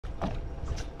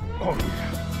Oh, yeah.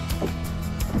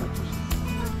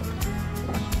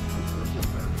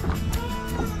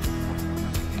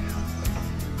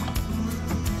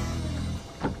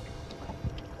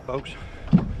 Folks,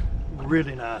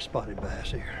 really nice spotted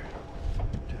bass here. I'm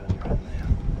telling you right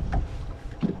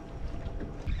now.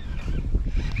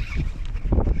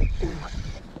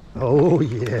 Oh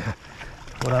yeah,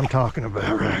 what I'm talking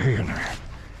about right here.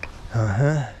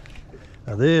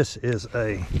 Now this is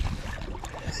a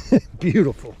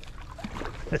beautiful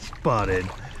spotted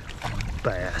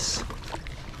bass.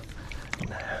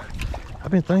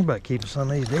 I've been thinking about keeping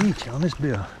some of these to eat. This would be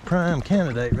a prime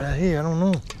candidate right here. I don't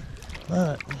know. All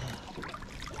right.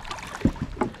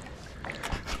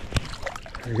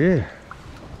 Yeah.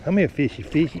 Come here, fishy,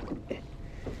 fishy.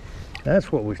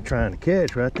 That's what we're trying to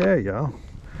catch right there, y'all.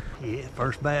 Yeah,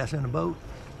 first bass in the boat.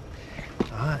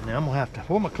 All right, now I'm gonna have to,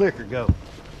 where'd my clicker go?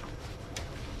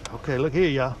 Okay, look here,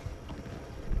 y'all.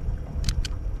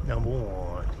 Number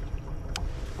one.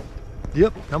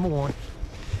 Yep, number one.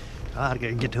 I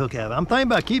gotta get the hook out of it. I'm thinking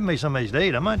about keeping me some of these to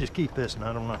eat. I might just keep this, and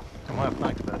I don't know. I'm gonna have to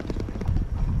think about it.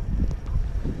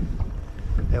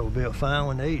 That would be a fine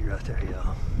one to eat right there,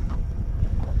 y'all.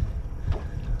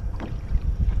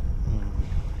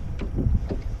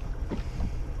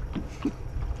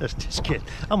 Let's just get,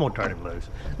 I'm gonna turn him loose.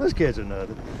 Let's catch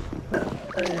another.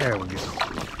 There we go.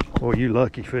 Boy, you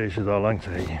lucky fish is all I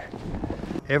can tell you.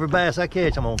 Every bass I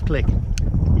catch, I'm gonna click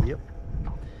it. Yep.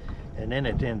 And then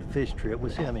at the end of the fish trip,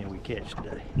 we'll see how many we catch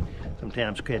today.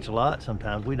 Sometimes we catch a lot,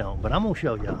 sometimes we don't. But I'm gonna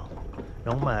show y'all.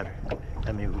 Don't matter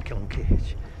how many we can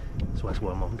catch. So that's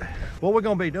what I'm gonna do. What we're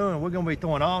gonna be doing, we're gonna be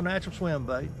throwing all natural swim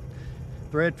bait,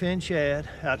 threadfin shad,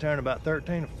 out there in about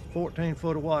 13 or 14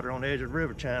 foot of water on the edge of the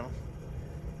river channel,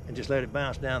 and just let it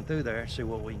bounce down through there and see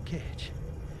what we can catch.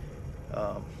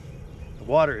 The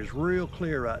water is real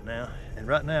clear right now, and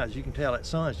right now, as you can tell, that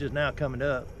sun's just now coming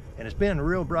up, and it's been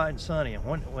real bright and sunny. And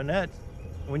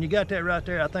when you got that right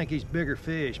there, I think these bigger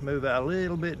fish move out a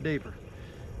little bit deeper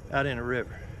out in the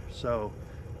river. So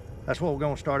that's what we're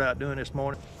gonna start out doing this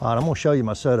morning. All right, I'm gonna show you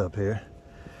my setup here.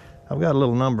 I've got a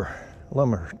little number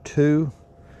 2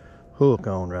 hook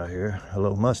on right here, a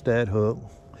little mustad hook,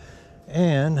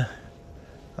 and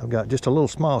I've got just a little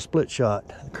small split shot.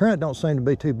 The current don't seem to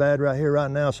be too bad right here right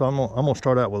now, so I'm gonna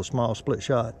start out with a small split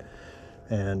shot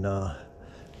and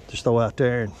just throw out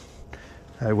there. And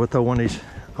hey, we'll throw one of these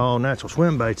all natural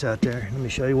swim baits out there. Let me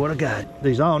show you what I got.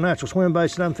 These all natural swim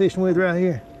baits that I'm fishing with right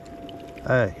here.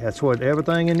 Hey, that's what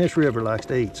everything in this river likes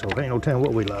to eat, so ain't no telling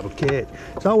what we liable to catch.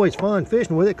 It's always fun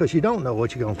fishing with it because you don't know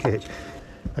what you're gonna catch.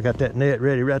 I got that net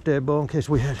ready right there, boy, in case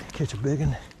we had to catch a big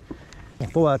one. I'll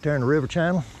throw out there in the river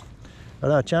channel.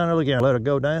 Right out channel again, let her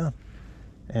go down,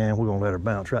 and we're gonna let her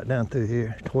bounce right down through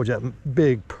here towards that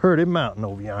big, pretty mountain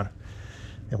over yonder,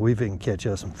 and we can catch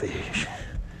us some fish.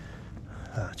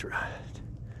 That's right.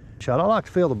 Shot, I like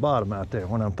to feel the bottom out there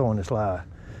when I'm throwing this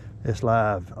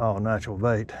live all natural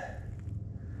bait.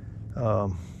 I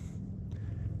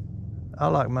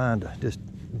like mine to just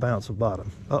bounce the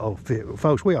bottom. Uh-oh,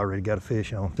 folks, we already got a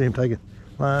fish on. See him take a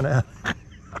line out?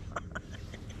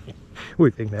 We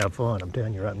can have fun, I'm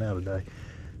telling you right now today.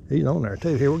 He's on there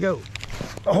too. Here we go.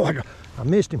 Oh, I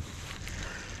missed him.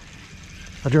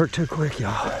 I jerked too quick,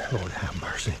 y'all. Lord have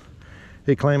mercy.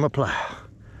 He claimed my plow.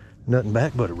 Nothing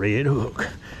back but a red hook.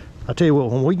 I tell you what,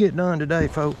 when we get done today,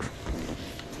 folks,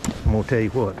 I'm gonna tell you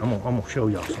what, I'm gonna show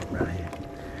y'all something right here.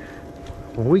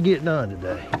 When we get done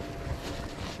today,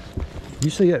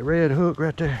 you see that red hook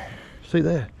right there? See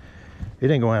that? It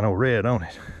ain't gonna have no red on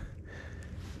it.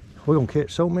 We're gonna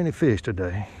catch so many fish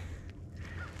today.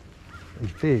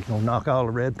 These fish gonna knock all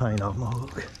the red paint off my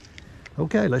hook.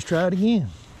 Okay, let's try it again.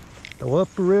 Go up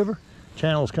the river,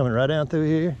 channel's coming right down through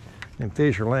here, and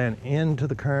fish are landing into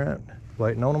the current,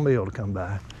 waiting on a meal to come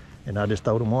by. And I just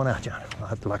throw them one out, Johnny. I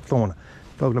have to like throwing,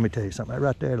 folks, let me tell you something.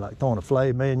 Right there, like throwing a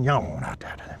filet mignon out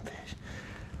there to them fish.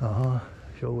 Uh-huh,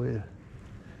 sure is.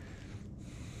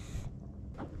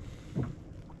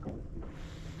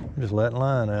 Just letting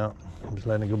line out. I'm just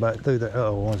letting it go back through there.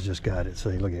 Oh, one's just got it.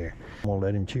 See, look here. I'm gonna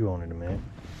let him chew on it a minute.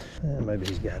 Maybe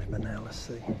he's got it, but now let's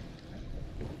see.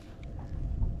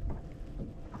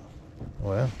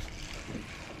 Well,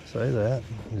 say that.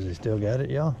 Does he still got it,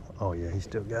 y'all? Oh yeah, he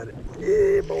still got it.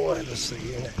 Yeah, boy. Let's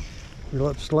see. Reel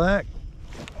up slack.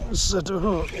 Let's set the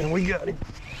hook, and we got him.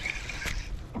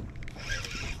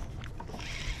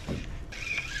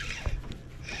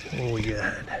 What we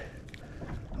got?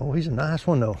 Oh, he's a nice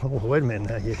one though. Oh, wait a minute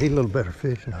now. Yeah, he's a little better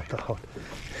fish than I thought.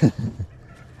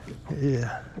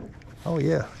 Yeah. Oh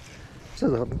yeah.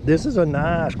 This is a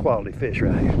nice quality fish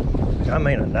right here. I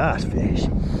mean a nice fish.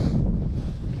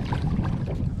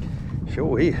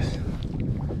 Sure is.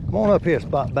 Come on up here,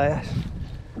 spot bass.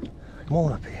 Come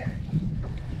on up here.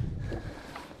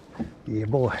 Yeah,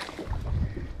 boy.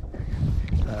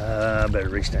 I better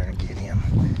reach there and get him.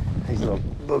 These little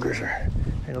boogers are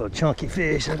a little chunky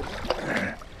fish.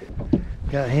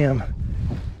 Got him.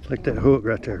 Look at that hook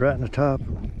right there, right in the top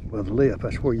of the lip.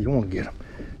 That's where you want to get them.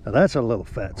 Now that's a little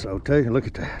fatso too. Look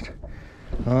at that.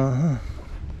 Uh-huh.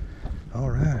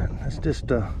 All right. Let's just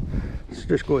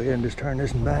go ahead and just turn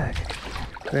this one back.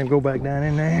 Then go back down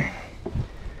in there.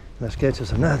 Let's catch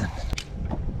us another.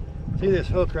 See this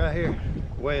hook right here?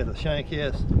 Where the shank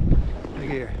is. Look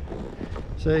here.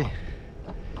 See?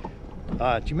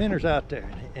 Alright, your minnows out there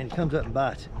and he comes up and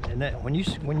bites it. And that when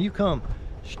you come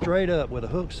straight up with a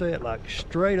hook set, like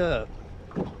straight up,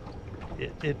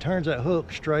 it turns that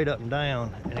hook straight up and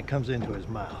down and it comes into his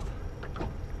mouth.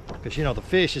 Because you know the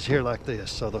fish is here like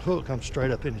this, so the hook comes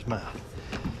straight up in his mouth.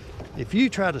 If you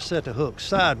try to set the hook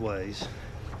sideways,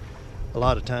 a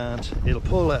lot of times it'll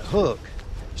pull that hook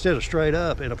instead of straight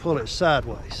up, it'll pull it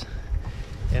sideways.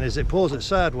 And as it pulls it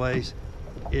sideways,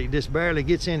 it just barely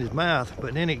gets in his mouth,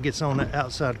 but then it gets on the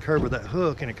outside curve of that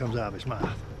hook and it comes out of his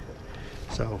mouth.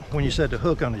 So when you set the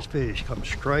hook on his fish, come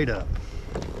straight up.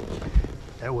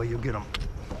 That way you'll get them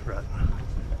right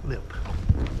in the lip.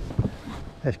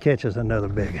 Let's catch us another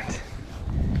big one.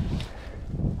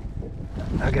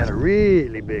 I got a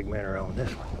really big minnow on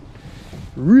this one.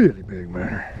 Really big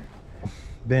minnow.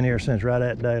 Been here since right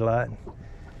at daylight.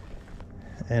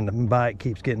 And the bite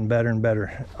keeps getting better and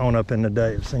better on up in the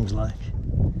day, it seems like.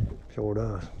 Sure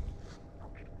does.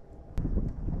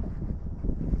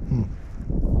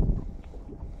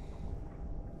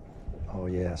 Oh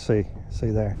yeah, see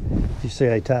there? Did you see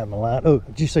how he tightened the line? Oh,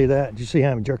 did you see that? Did you see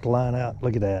how he jerked the line out?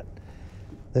 Look at that.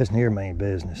 This here mean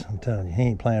business. I'm telling you, he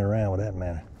ain't playing around with that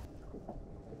man.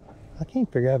 I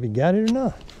can't figure out if he got it or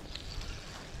not.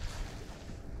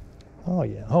 Oh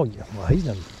yeah, well he's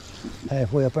done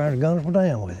halfway up there and gunners were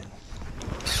down with it.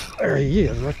 There he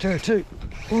is, right there too.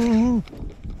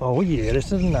 Oh yeah,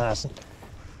 this is a nice one.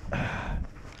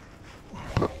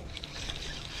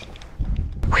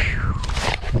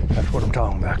 That's what I'm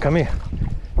talking about. Come here.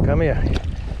 Come here.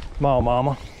 Small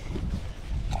mama.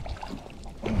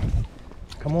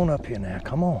 Come on up here now.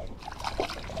 Come on.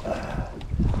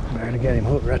 Barely got him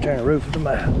hooked right there in the roof of the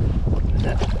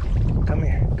mouth. Come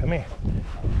here. Come here.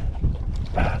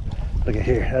 Look at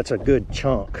here. That's a good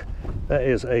chunk. That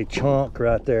is a chunk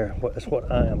right there. That's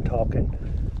what I am talking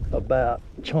about.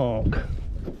 Chunk.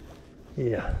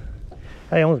 Yeah.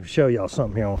 Hey, I want to show y'all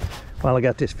something here while I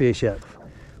got this fish up.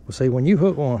 Well, see, when you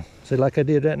hook one, see, like I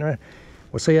did that, right?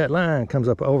 Well, see, that line comes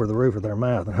up over the roof of their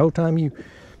mouth. And the whole time you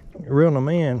reel them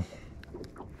in,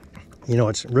 you know,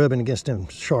 it's rubbing against them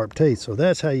sharp teeth. So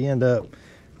that's how you end up.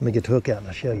 Let me get the hook out and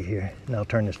I'll show you here. And I'll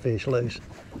turn this fish loose.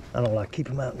 I don't like to keep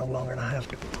him out no longer than I have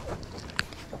to.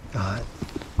 All right.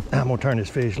 I'm going to turn this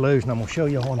fish loose and I'm going to show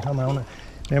you one time on it.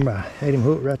 Remember, I had him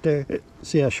hooked right there.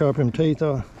 See how sharp them teeth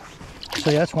are?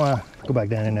 See, that's why. Go back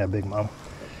down in there, big mama.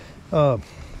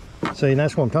 See,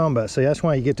 that's what I'm talking about. See, that's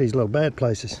why you get these little bad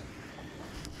places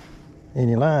in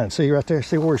your line. See right there?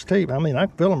 See where his teeth? I mean, I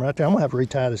can feel them right there. I'm going to have to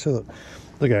retie this hook.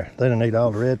 Look there. They done need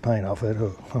all the red paint off that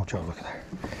hook. I want y'all to look at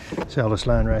there. See all this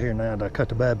line right here now? I cut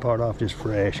the bad part off just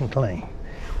fresh and clean.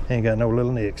 Ain't got no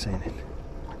little nicks in it.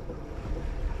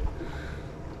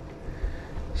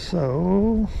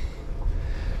 So,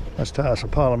 let's tie us a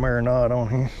polymer knot on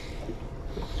here.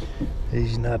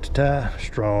 Easy knot to tie.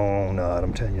 Strong knot.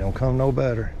 I'm telling you, don't come no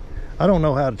better. I don't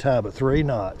know how to tie but 3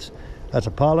 knots. That's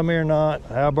a polymer knot,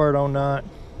 Alberto knot,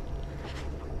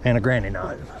 and a granny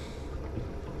knot.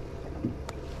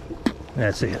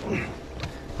 That's it.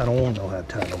 I don't want to know how to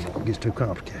tie no more. It gets too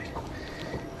complicated.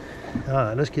 All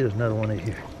right, let's get us another one in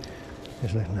here.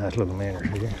 There's a nice little manners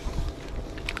here.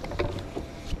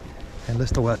 And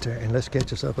let's go out there and let's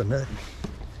catch us up a nut.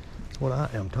 That's what I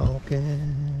am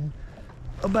talking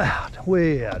about.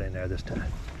 Way out in there this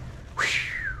time.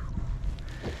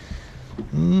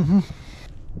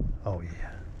 Oh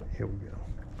yeah, here we go.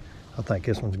 I think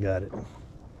this one's got it.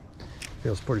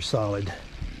 Feels pretty solid.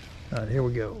 All right, here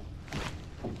we go.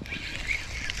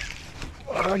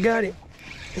 Oh, I got him.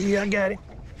 Yeah, I got him.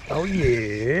 Oh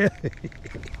yeah.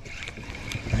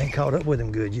 I ain't caught up with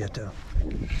him good yet though.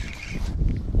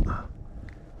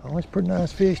 Oh, it's a pretty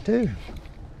nice fish too.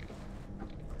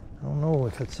 I don't know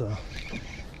if it's a,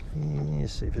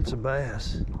 let's see if it's a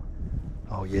bass.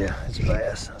 Oh yeah, it's a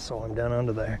bass. I saw him down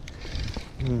under there.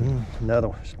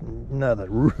 Another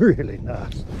really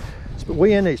nice. But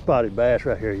we in these spotted bass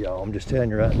right here, y'all. I'm just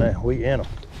telling you right now, we in them.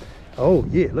 Oh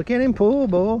yeah, look at him pull,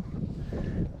 boy.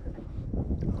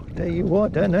 I'll tell you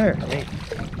what, down there.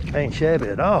 Ain't shabby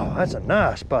at all. That's a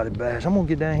nice spotted bass. I'm gonna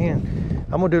get down here and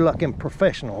I'm gonna do like them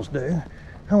professionals do. I'm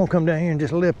gonna come down here and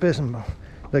just lip this and look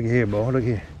at here, boy. Look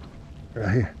here,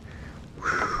 right here.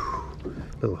 Whew.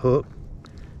 Little hook,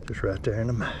 just right there in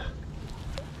the mouth,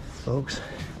 folks.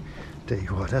 Tell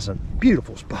you what, that's a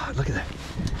beautiful spot. Look at that.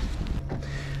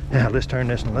 Now let's turn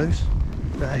this one loose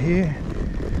right here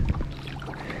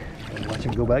and watch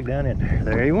him go back down in there.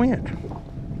 There he went.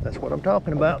 That's what I'm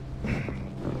talking about.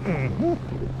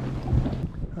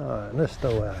 All right, let's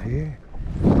throw out here.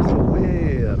 So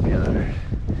way up yonder.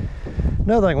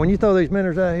 Another thing, when you throw these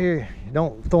minnows out here, you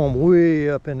don't throw them way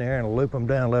up in there and loop them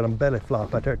down, let them belly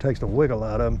flop out there. It takes the wiggle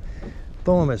out of them.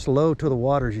 Throw them as low to the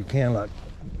water as you can, like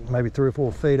maybe 3 or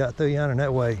 4 feet out through yonder, and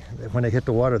that way, when they hit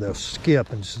the water, they'll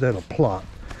skip instead of plop.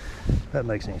 If that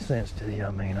makes any sense to you.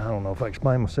 I mean, I don't know if I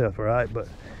explain myself right, but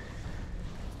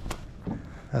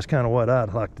that's kind of what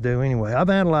I'd like to do anyway.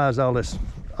 I've analyzed all this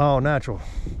all-natural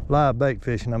live bait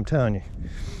fishing. I'm telling you,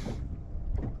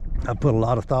 I put a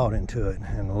lot of thought into it,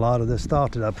 and a lot of this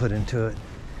thought that I put into it,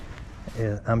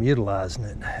 I'm utilizing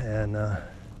it, and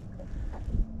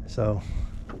so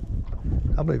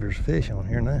I believe there's fish on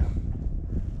here now.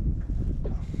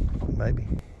 Maybe.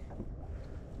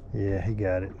 Yeah, he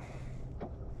got it.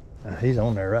 He's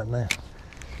on there right now.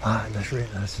 All right,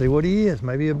 let's see what he is.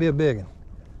 Maybe he'll be a big one.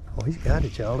 Oh, he's got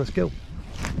it, y'all. Let's go.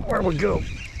 Where we go?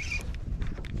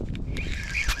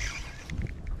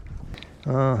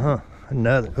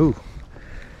 Another. Ooh,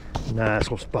 nice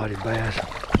little spotted bass.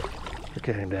 Look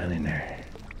at him down in there.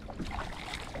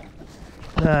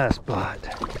 Nice spot.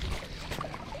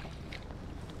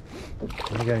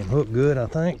 I got him hooked good, I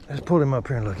think. Let's pull him up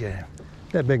here and look at him.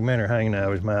 That big minnow hanging out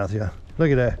of his mouth, y'all. Look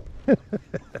at that.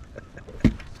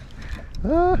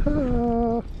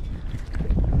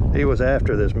 He was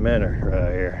after this minnow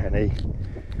right here, and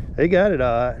he got it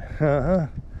all right.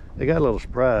 He got a little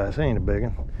surprise. He ain't a big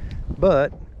one,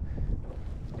 but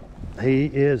he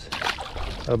is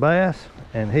a bass,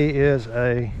 and he is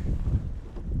a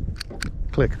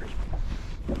clicker.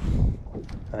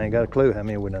 I ain't got a clue how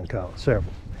many we done caught.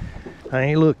 Several. I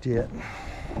ain't looked yet.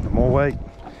 I'm gonna wait.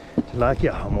 Just like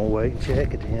y'all, I'm gonna wait and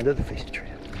check at the end of the fishing trip.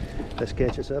 Let's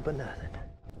catch us up another.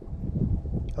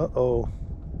 Uh-oh. I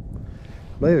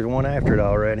believe there's one after it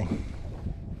already.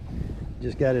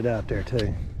 Just got it out there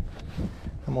too.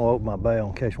 I'm gonna open my bail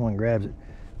in case one grabs it.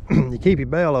 You keep your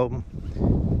bail open,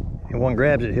 and one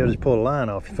grabs it, he'll just pull the line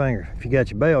off your finger. If you got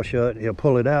your bail shut, he'll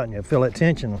pull it out and you'll feel that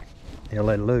tension. He'll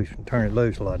let it loose, turn it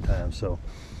loose a lot of times. So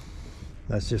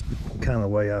that's just kind of the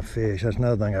way I fish. That's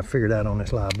another thing I figured out on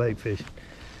this live bait fishing.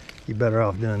 You're better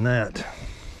off doing that.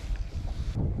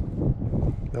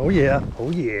 Oh yeah, oh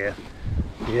yeah.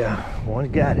 Yeah,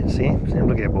 one got it. See him?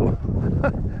 Look at that boy.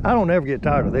 I don't ever get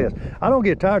tired of this. I don't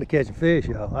get tired of catching fish,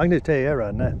 y'all. I can just tell you that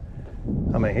right now.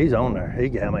 I mean, he's on there.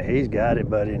 He's got it,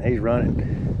 buddy, and he's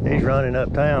running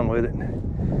uptown with it.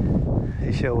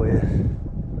 He sure is.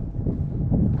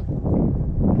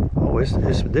 Oh,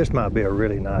 this might be a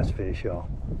really nice fish, y'all.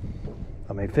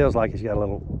 I mean, it feels like he's got a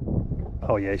little.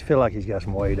 Oh yeah, it feels like he's got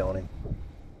some weight on him.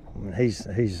 I mean,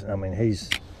 he's.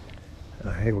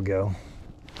 Here we go.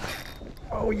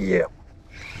 Oh yeah.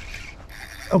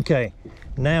 Okay,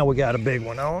 now we got a big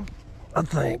one on, I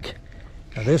think.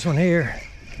 Now this one here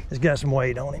has got some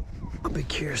weight on him. I'll be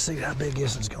curious to see how big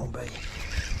this one's gonna be.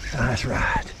 That's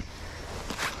right.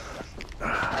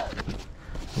 I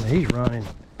mean, he's running.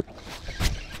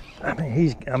 I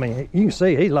mean, you can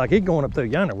see he's going up through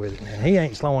yonder with it, and he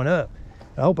ain't slowing up.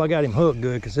 I hope I got him hooked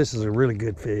good, because this is a really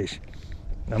good fish.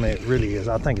 I mean, it really is.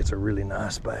 I think it's a really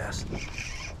nice bass.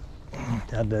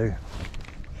 I do.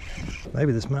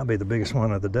 Maybe this might be the biggest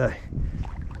one of the day.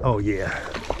 Oh yeah,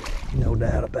 no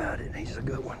doubt about it. He's a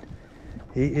good one.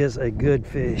 He is a good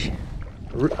fish.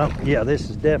 Yeah, this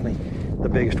is definitely the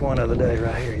biggest one of the day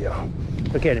right here, y'all.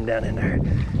 Look at him down in there.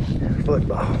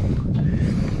 Football.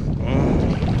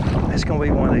 It's gonna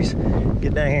be one of these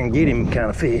get down here and get him kind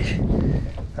of fish.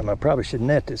 I probably should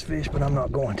net this fish, but I'm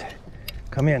not going to.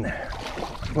 Come in there.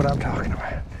 That's what I'm talking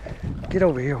about. Get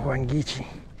over here where I can get you.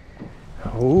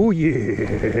 Oh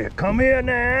yeah, come here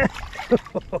now.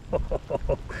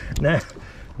 Now,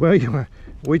 well,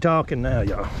 we talking now,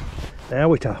 y'all. Now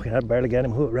we talking. I barely got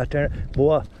him hooked right there.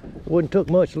 Boy, it wouldn't took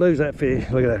much to lose that fish.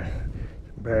 Look at that,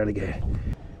 barely got it.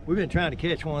 We've been trying to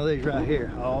catch one of these right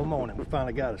here all morning. We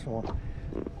finally got us one.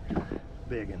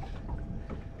 Big one.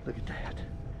 Look at that.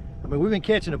 I mean, we've been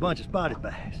catching a bunch of spotted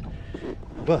bass,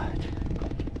 but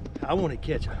I want to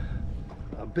catch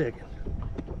a big one.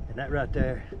 And that right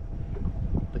there,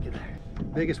 look at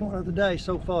that. Biggest one of the day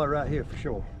so far right here for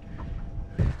sure.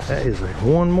 That is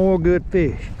one more good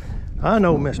fish. I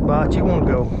know, Miss Bot, you want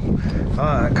to go.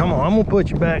 All right, come on. I'm going to put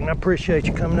you back, and I appreciate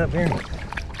you coming up here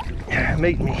and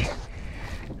meeting me.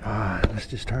 All right, let's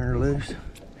just turn her loose.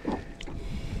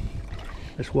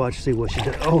 Let's watch, see what she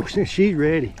does. Oh, she's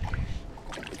ready.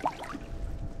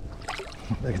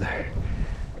 Look at there.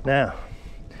 Now,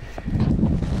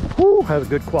 whoo, have a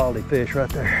good quality fish right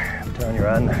there. I'm telling you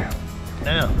right now.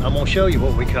 Now, I'm going to show you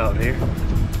what we caught here.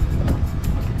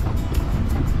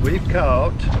 We've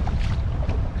caught,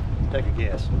 take a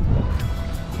guess.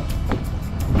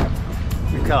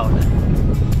 We caught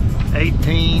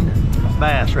 18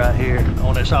 bass right here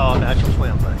on this all natural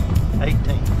swim thing.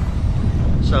 18.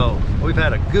 So we've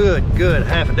had a good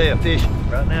half a day of fishing.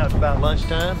 Right now it's about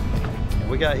lunchtime, and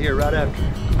we got here right after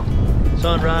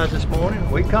sunrise this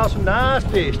morning. We caught some nice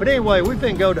fish. But anyway, we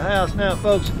finna go to the house now,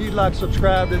 folks. If you'd like to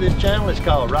subscribe to this channel, it's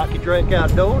called Rocky Drake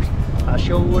Outdoors. I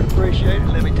sure would appreciate it.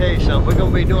 Let me tell you something. We're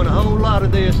gonna be doing a whole lot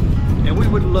of this, and we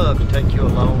would love to take you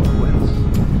along with us.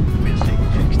 We'll see you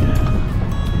next time.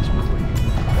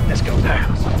 Let's go to the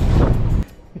house.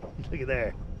 Look at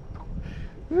there.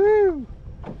 Woo!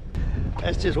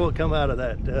 That's just what come out of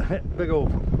that big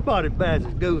old spotted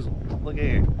bass's goozle. Look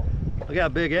here. Look how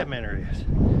big that minnow is.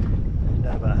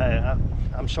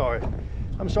 I'm sorry.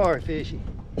 I'm sorry, Fishy.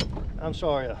 I'm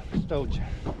sorry I stole you.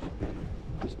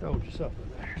 I stole your supper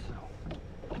there. So,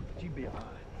 but you be all right.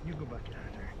 You go back down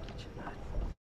there and get your nut.